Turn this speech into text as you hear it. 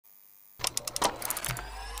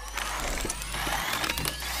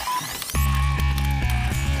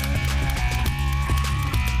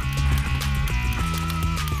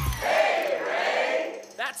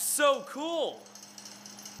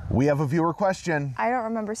We have a viewer question. I don't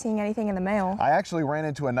remember seeing anything in the mail. I actually ran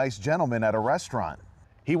into a nice gentleman at a restaurant.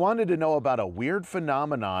 He wanted to know about a weird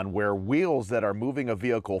phenomenon where wheels that are moving a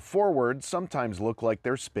vehicle forward sometimes look like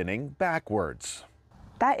they're spinning backwards.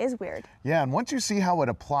 That is weird. Yeah, and once you see how it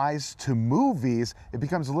applies to movies, it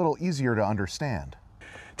becomes a little easier to understand.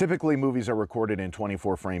 Typically, movies are recorded in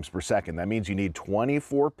 24 frames per second. That means you need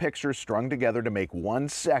 24 pictures strung together to make 1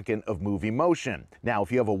 second of movie motion. Now,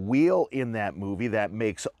 if you have a wheel in that movie that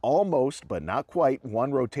makes almost, but not quite,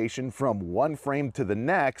 one rotation from one frame to the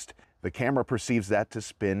next, the camera perceives that to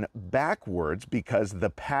spin backwards because the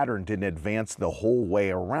pattern didn't advance the whole way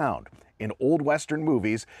around. In old Western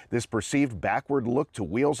movies, this perceived backward look to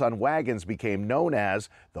wheels on wagons became known as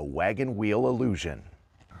the wagon wheel illusion.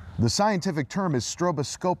 The scientific term is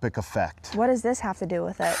stroboscopic effect. What does this have to do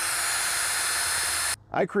with it?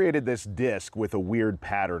 I created this disc with a weird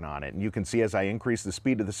pattern on it, and you can see as I increase the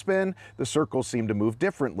speed of the spin, the circles seem to move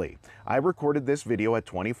differently. I recorded this video at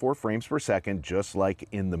 24 frames per second, just like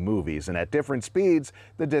in the movies, and at different speeds,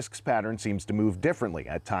 the disc's pattern seems to move differently.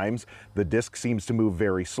 At times, the disc seems to move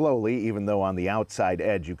very slowly, even though on the outside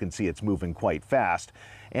edge you can see it's moving quite fast.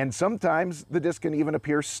 And sometimes the disc can even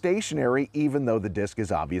appear stationary, even though the disc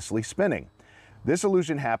is obviously spinning. This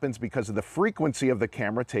illusion happens because of the frequency of the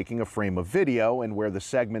camera taking a frame of video and where the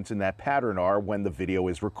segments in that pattern are when the video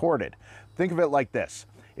is recorded. Think of it like this.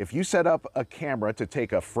 If you set up a camera to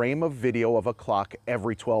take a frame of video of a clock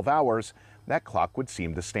every 12 hours, that clock would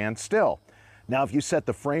seem to stand still. Now, if you set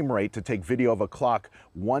the frame rate to take video of a clock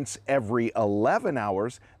once every 11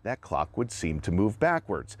 hours, that clock would seem to move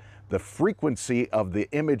backwards. The frequency of the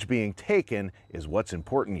image being taken is what's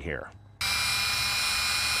important here.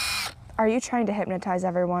 Are you trying to hypnotize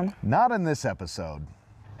everyone? Not in this episode.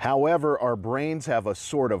 However, our brains have a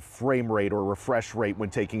sort of frame rate or refresh rate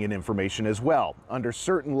when taking in information as well. Under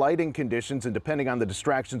certain lighting conditions and depending on the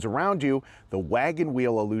distractions around you, the wagon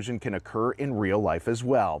wheel illusion can occur in real life as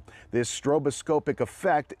well. This stroboscopic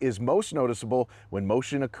effect is most noticeable when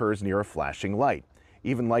motion occurs near a flashing light.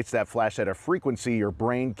 Even lights that flash at a frequency your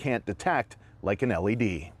brain can't detect, like an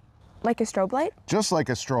LED. Like a strobe light? Just like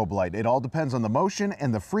a strobe light, it all depends on the motion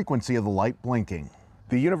and the frequency of the light blinking.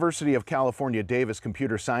 The University of California Davis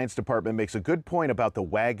Computer Science Department makes a good point about the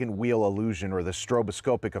wagon wheel illusion or the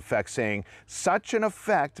stroboscopic effect, saying such an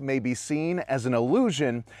effect may be seen as an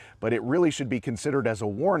illusion, but it really should be considered as a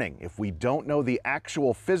warning. If we don't know the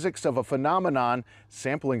actual physics of a phenomenon,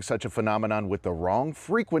 sampling such a phenomenon with the wrong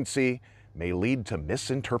frequency may lead to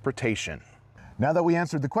misinterpretation. Now that we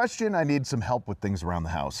answered the question, I need some help with things around the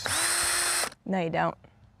house. No, you don't.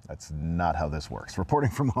 That's not how this works. Reporting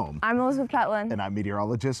from home. I'm Elizabeth Petelin. And I'm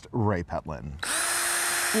meteorologist Ray Petelin.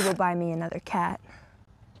 You will buy me another cat.